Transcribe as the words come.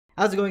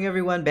How's it going,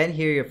 everyone? Ben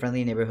here, your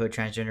friendly neighborhood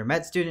transgender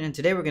med student, and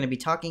today we're going to be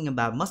talking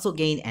about muscle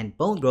gain and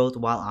bone growth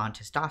while on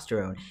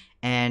testosterone.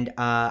 And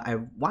I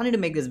wanted to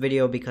make this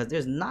video because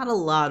there's not a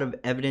lot of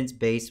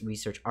evidence-based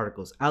research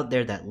articles out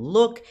there that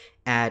look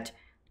at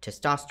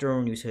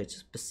testosterone usage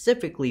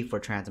specifically for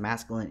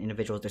transmasculine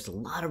individuals. There's a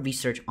lot of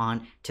research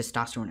on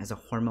testosterone as a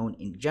hormone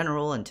in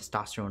general, and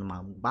testosterone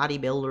among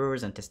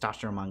bodybuilders, and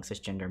testosterone among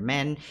cisgender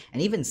men,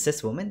 and even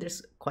cis women.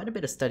 There's quite a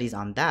bit of studies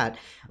on that,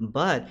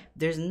 but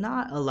there's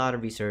not a lot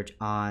of research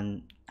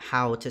on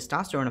how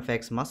testosterone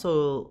affects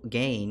muscle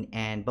gain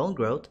and bone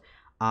growth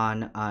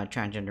on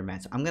transgender men.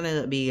 So I'm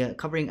going to be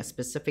covering a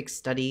specific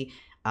study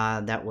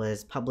that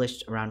was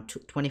published around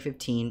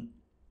 2015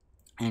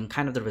 and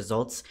kind of the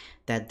results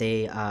that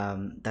they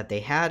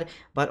had,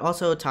 but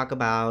also talk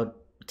about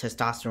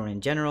testosterone in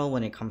general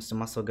when it comes to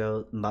muscle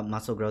growth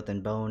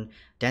and bone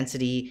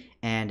density,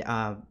 and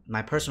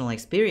my personal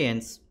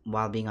experience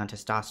while being on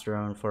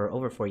testosterone for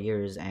over 4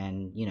 years.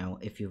 And you know,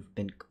 if you've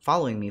been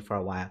following me for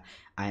a while,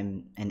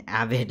 I'm an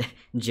avid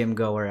gym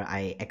goer.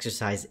 I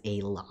exercise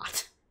a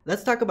lot.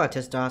 Let's talk about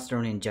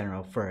testosterone in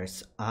general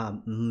first.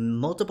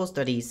 Multiple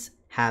studies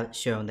have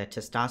shown that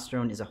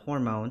testosterone is a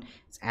hormone.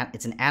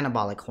 It's an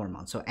anabolic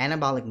hormone. So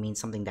anabolic means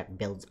something that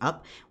builds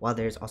up, while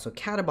there's also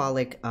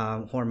catabolic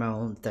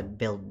hormones that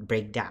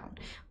break down.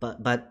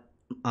 But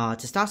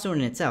testosterone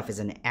in itself is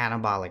an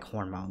anabolic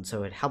hormone,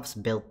 so it helps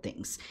build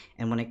things.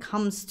 And when it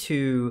comes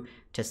to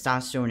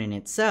testosterone in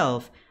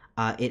itself,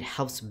 it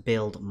helps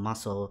build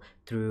muscle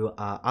through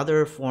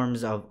other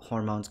forms of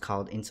hormones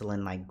called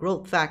insulin, like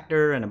growth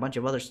factor and a bunch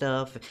of other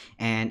stuff,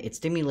 and it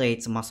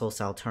stimulates muscle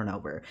cell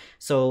turnover.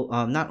 So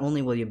not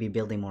only will you be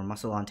building more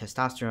muscle on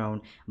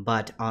testosterone,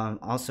 but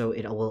also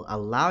it will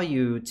allow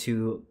you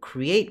to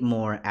create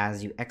more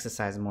as you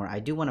exercise more. I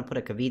do want to put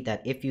a caveat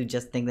that if you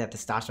just think that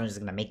testosterone is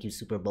going to make you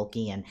super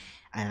bulky and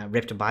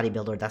ripped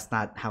bodybuilder, that's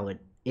not how it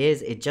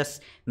is. It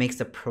just makes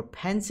the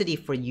propensity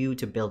for you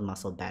to build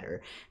muscle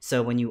better.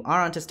 So when you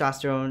are on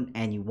testosterone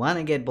and you want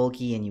to get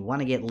bulky and you want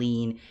to get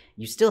lean,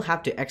 you still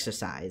have to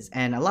exercise.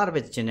 And a lot of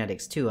it's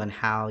genetics too, on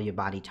how your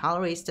body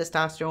tolerates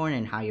testosterone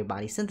and how your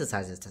body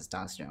synthesizes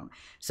testosterone.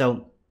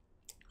 So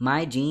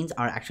my genes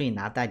are actually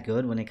not that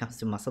good when it comes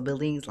to muscle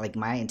building. Like,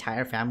 my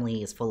entire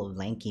family is full of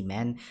lanky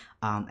men,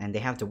 and they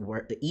have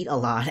to eat a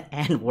lot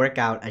and work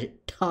out a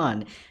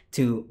ton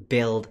to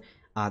build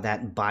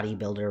that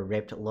bodybuilder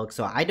ripped look.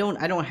 So I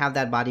don't have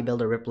that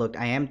bodybuilder ripped look.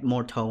 I am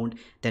more toned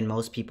than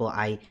most people.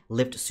 I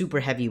lift super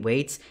heavy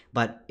weights,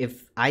 but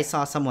if I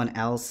saw someone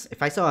else,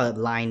 if I saw a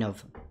line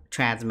of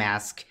trans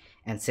mask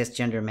and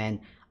cisgender men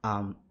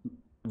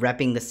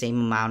repping the same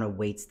amount of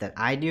weights that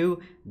I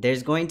do,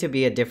 there's going to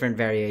be a different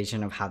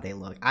variation of how they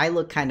look. I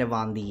look kind of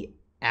on the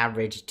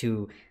average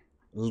to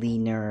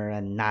leaner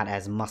and not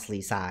as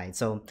muscly side.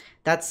 So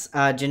that's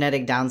a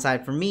genetic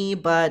downside for me,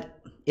 but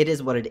it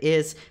is what it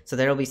is. So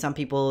there will be some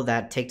people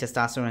that take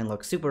testosterone and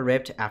look super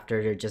ripped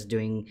after just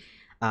doing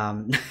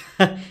not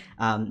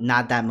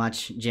that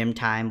much gym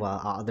time,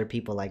 while other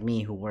people like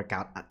me who work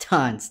out a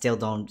ton still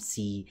don't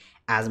see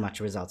as much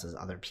results as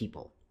other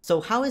people.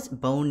 So how is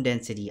bone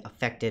density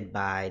affected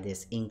by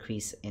this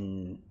increase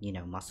in, you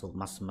know,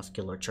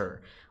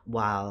 musculature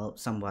while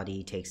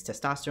somebody takes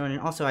testosterone?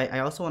 And also, I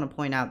also want to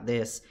point out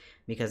this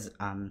because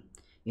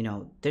you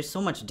know, there's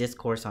so much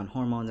discourse on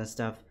hormones and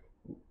stuff.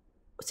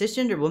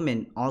 Cisgender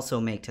women also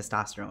make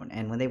testosterone,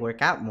 and when they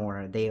work out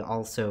more, they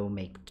also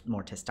make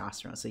more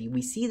testosterone. So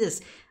we see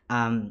this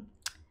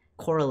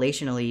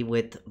correlationally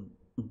with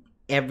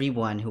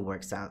everyone who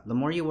works out. The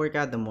more you work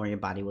out, the more your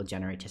body will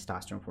generate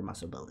testosterone for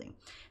muscle building.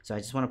 So I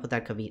just want to put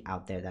that caveat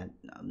out there that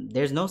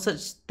there's no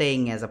such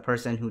thing as a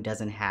person who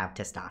doesn't have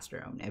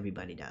testosterone.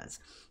 Everybody does.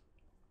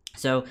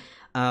 So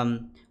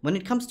when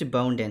it comes to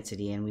bone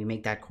density, and we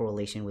make that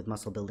correlation with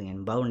muscle building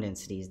and bone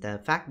densities, the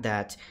fact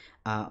that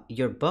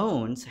your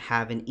bones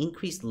have an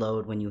increased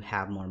load when you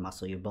have more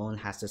muscle. Your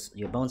bones have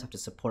to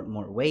support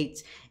more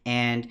weight,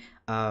 and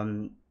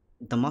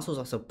the muscles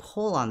also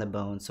pull on the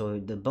bones, so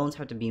the bones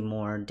have to be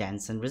more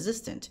dense and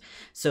resistant.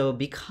 So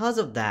because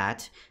of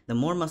that, the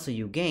more muscle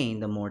you gain,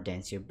 the more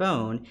dense your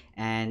bone.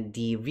 And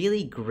the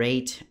really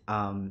great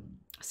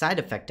side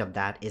effect of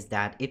that is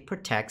that it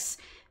protects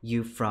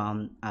you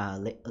from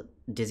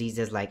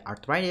diseases like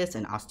arthritis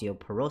and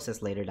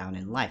osteoporosis later down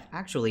in life.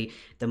 Actually,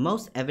 the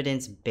most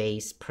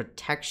evidence-based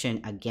protection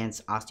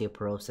against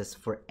osteoporosis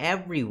for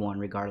everyone,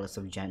 regardless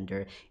of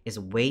gender, is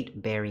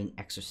weight-bearing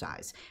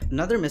exercise.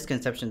 Another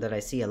misconception that I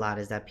see a lot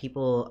is that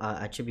people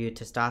attribute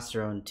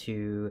testosterone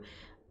to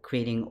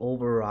creating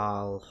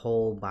overall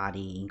whole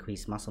body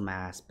increased muscle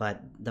mass,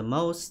 but the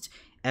most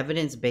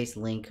evidence-based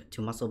link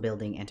to muscle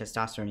building and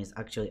testosterone is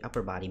actually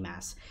upper body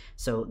mass.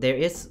 So there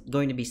is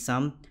going to be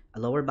some a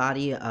lower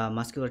body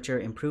musculature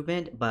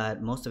improvement,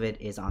 but most of it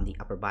is on the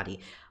upper body.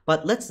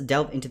 But let's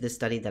delve into this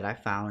study that I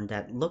found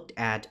that looked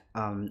at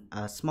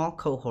a small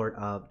cohort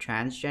of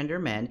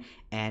transgender men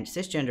and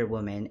cisgender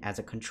women as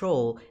a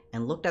control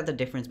and looked at the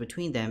difference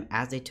between them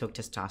as they took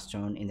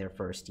testosterone in their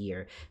first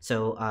year.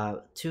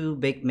 So two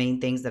big main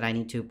things that I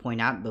need to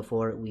point out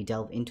before we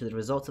delve into the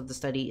results of the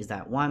study is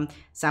that one,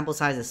 sample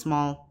size is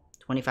small,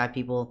 25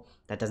 people.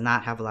 That does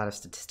not have a lot of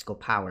statistical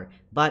power,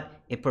 but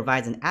it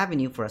provides an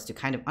avenue for us to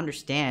kind of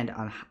understand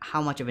on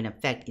how much of an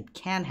effect it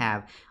can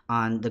have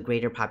on the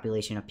greater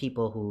population of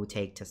people who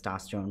take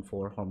testosterone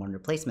for hormone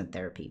replacement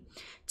therapy.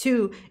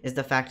 Two is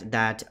the fact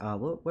that,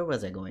 where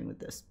was I going with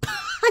this?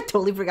 I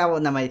totally forgot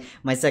what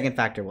my second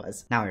factor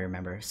was. Now I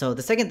remember. So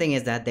the second thing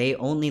is that they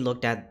only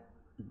looked at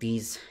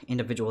these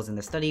individuals in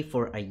the study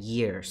for a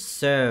year.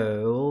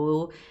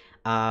 So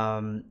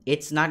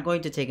it's not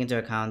going to take into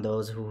account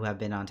those who have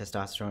been on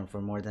testosterone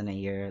for more than a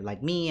year.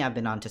 Like me, I've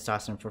been on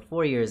testosterone for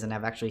 4 years and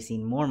I've actually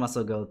seen more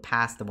muscle growth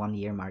past the 1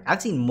 year mark.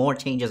 I've seen more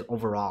changes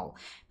overall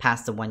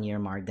past the 1 year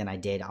mark than I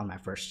did on my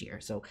first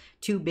year. So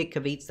two big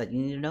caveats that you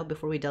need to know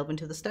before we delve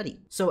into the study.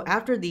 So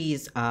after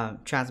these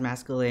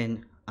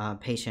transmasculine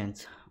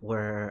patients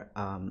were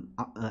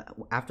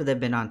after they've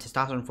been on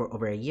testosterone for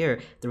over a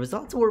year, the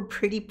results were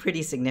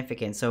pretty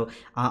significant. So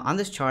on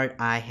this chart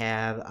I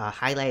have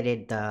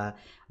highlighted the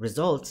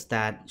results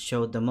that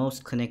showed the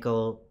most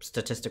clinical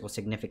statistical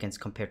significance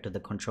compared to the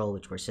control,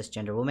 which were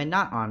cisgender women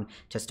not on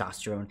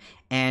testosterone.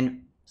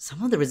 And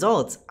some of the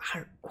results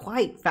are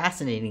quite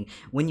fascinating.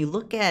 When you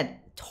look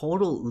at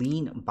total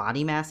lean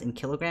body mass in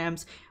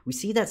kilograms, we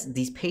see that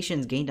these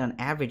patients gained on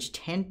average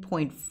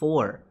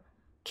 10.4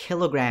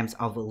 kilograms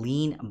of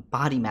lean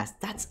body mass.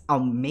 That's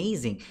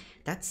amazing.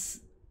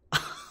 That's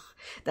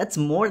that's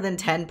more than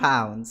 10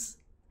 pounds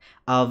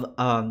of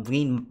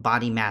lean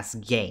body mass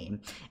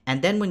gain.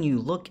 And then when you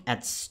look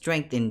at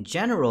strength in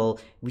general,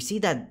 we see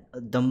that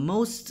the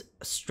most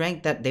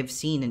strength that they've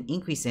seen an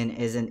increase in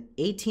is an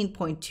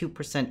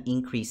 18.2%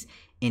 increase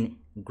in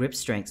grip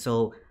strength.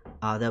 So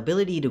the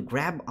ability to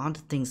grab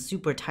onto things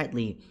super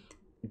tightly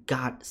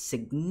got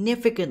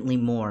significantly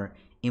more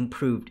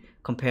improved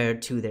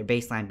compared to their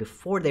baseline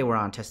before they were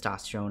on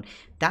testosterone.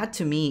 That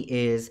to me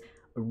is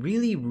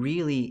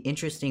really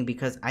interesting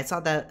because I saw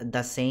that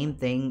the same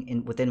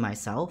thing within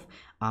myself.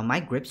 My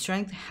grip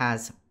strength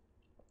has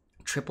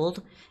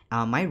tripled.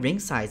 My ring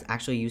size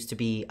actually used to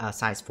be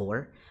size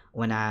 4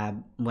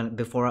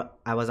 before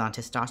I was on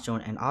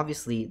testosterone, and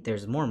obviously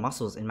there's more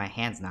muscles in my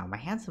hands now. My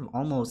hands have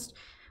almost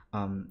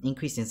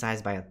increased in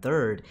size by a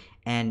third,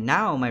 and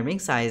now my ring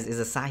size is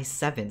a size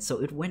 7,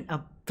 so it went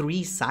up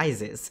 3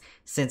 sizes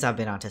since I've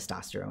been on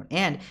testosterone.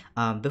 And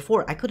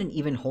before, I couldn't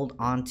even hold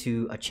on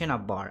to a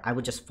chin-up bar. I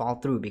would just fall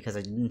through because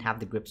I didn't have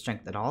the grip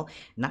strength at all.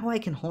 Now I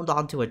can hold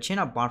on to a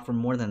chin-up bar for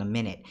more than a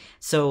minute.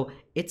 So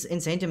it's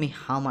insane to me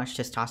how much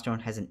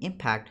testosterone has an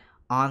impact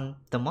on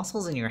the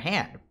muscles in your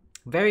hand.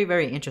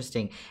 Very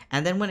interesting.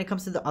 And then when it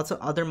comes to the also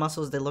other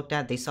muscles they looked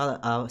at, they saw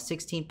a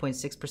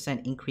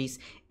 16.6% increase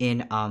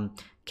in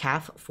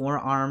calf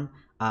forearm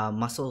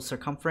muscle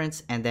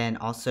circumference, and then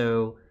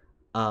also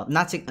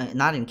not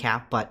in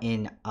calf but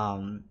in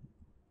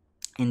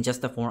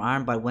just the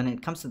forearm. But when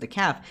it comes to the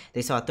calf,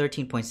 they saw a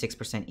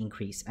 13.6%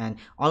 increase, and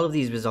all of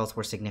these results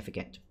were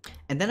significant.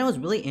 And then I was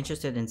really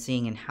interested in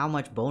seeing in how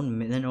much bone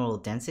mineral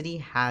density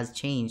has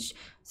changed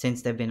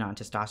since they've been on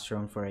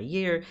testosterone for a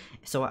year.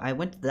 So I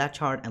went to that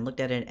chart and looked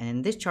at it, and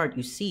in this chart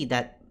you see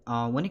that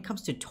when it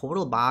comes to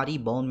total body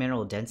bone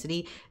mineral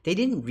density, they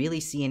didn't really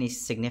see any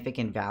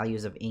significant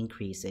values of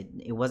increase.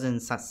 It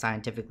wasn't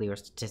scientifically or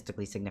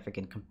statistically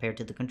significant compared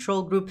to the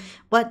control group,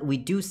 but we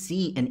do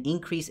see an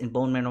increase in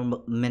bone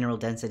mineral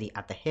density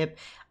at the hip.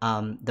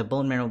 The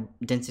bone mineral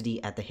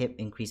density at the hip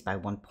increased by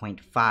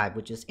 1.5,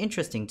 which is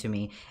interesting to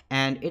me,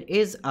 and it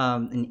is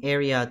an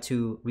area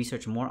to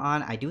research more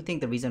on. I do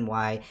think the reason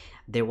why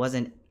there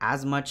wasn't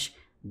as much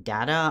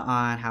data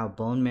on how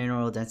bone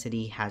mineral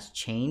density has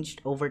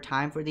changed over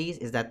time for these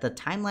is that the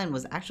timeline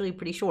was actually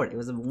pretty short. It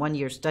was a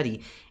 1-year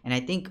study, and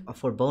I think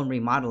for bone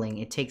remodeling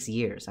it takes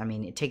years. I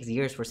mean, it takes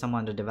years for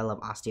someone to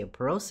develop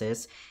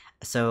osteoporosis,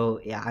 so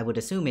yeah, I would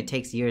assume it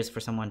takes years for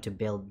someone to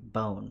build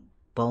bone.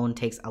 Bone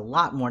takes a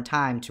lot more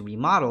time to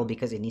remodel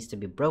because it needs to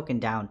be broken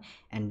down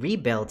and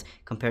rebuilt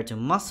compared to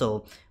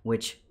muscle,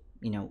 which,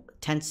 you know,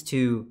 tends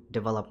to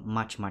develop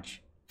much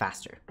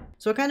faster.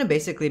 So I kind of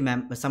basically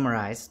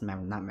summarized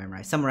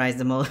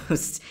the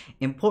most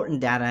important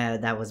data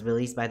that was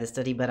released by the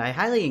study, but I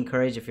highly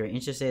encourage, if you're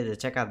interested, to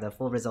check out the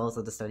full results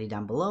of the study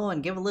down below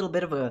and give a little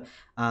bit of a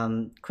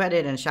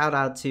credit and shout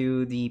out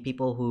to the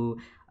people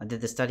who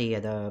did the study.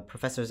 The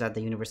professors at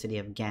the University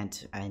of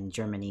Ghent in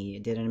Germany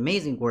did an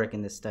amazing work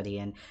in this study,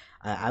 and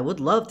I would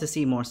love to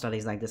see more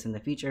studies like this in the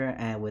future,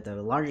 with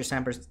a larger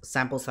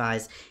sample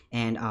size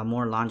and a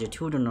more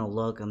longitudinal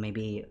look,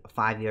 maybe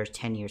 5 years,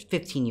 10 years,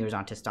 15 years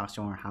on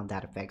testosterone, how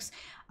that affects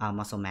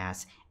muscle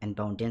mass and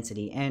bone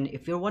density. And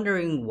if you're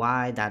wondering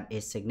why that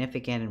is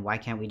significant and why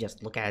can't we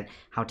just look at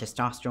how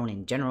testosterone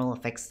in general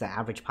affects the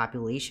average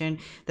population,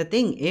 the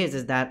thing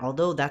is that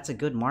although that's a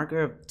good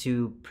marker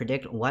to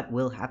predict what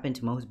will happen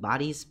to most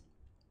bodies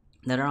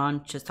that are on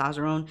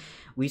testosterone,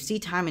 we see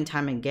time and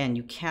time again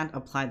you can't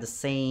apply the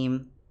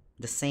same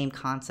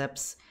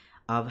concepts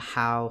of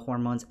how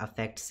hormones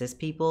affect cis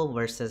people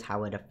versus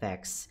how it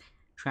affects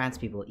trans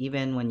people.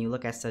 Even when you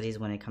look at studies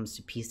when it comes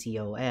to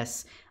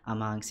PCOS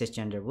among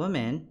cisgender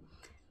women,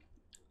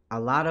 a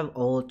lot of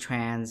old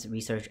trans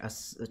research,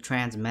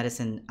 trans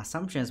medicine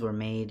assumptions were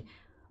made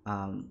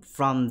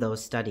from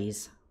those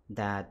studies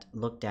that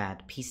looked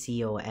at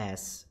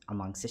PCOS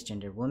among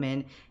cisgender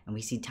women, and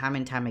we see time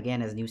and time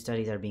again as new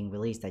studies are being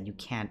released that you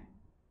can't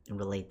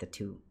relate the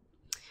two.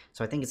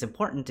 So I think it's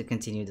important to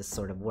continue this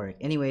sort of work.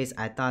 Anyways,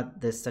 I thought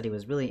this study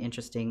was really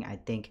interesting. I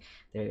think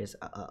there's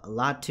a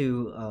lot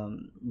to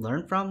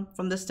learn from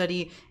this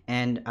study,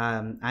 and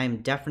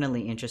I'm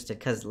definitely interested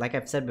because, like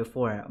I've said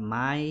before,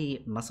 my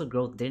muscle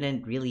growth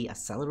didn't really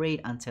accelerate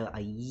until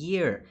a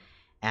year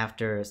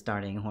after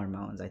starting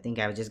hormones. I think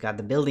I just got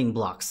the building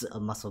blocks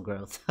of muscle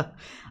growth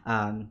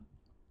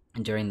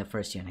during the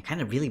first year, and I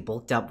kind of really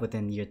bulked up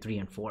within year 3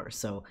 and 4.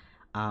 So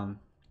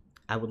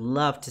I would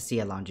love to see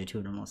a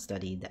longitudinal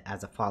study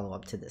as a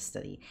follow-up to this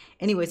study.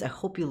 Anyways, I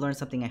hope you learned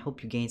something. I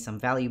hope you gained some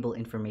valuable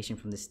information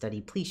from this study.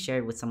 Please share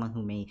it with someone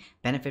who may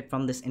benefit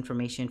from this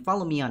information.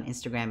 Follow me on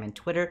Instagram and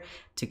Twitter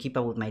to keep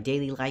up with my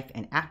daily life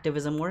and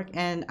activism work.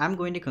 And I'm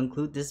going to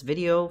conclude this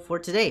video for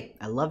today.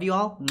 I love you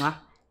all. Mwah.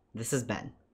 This is Ben.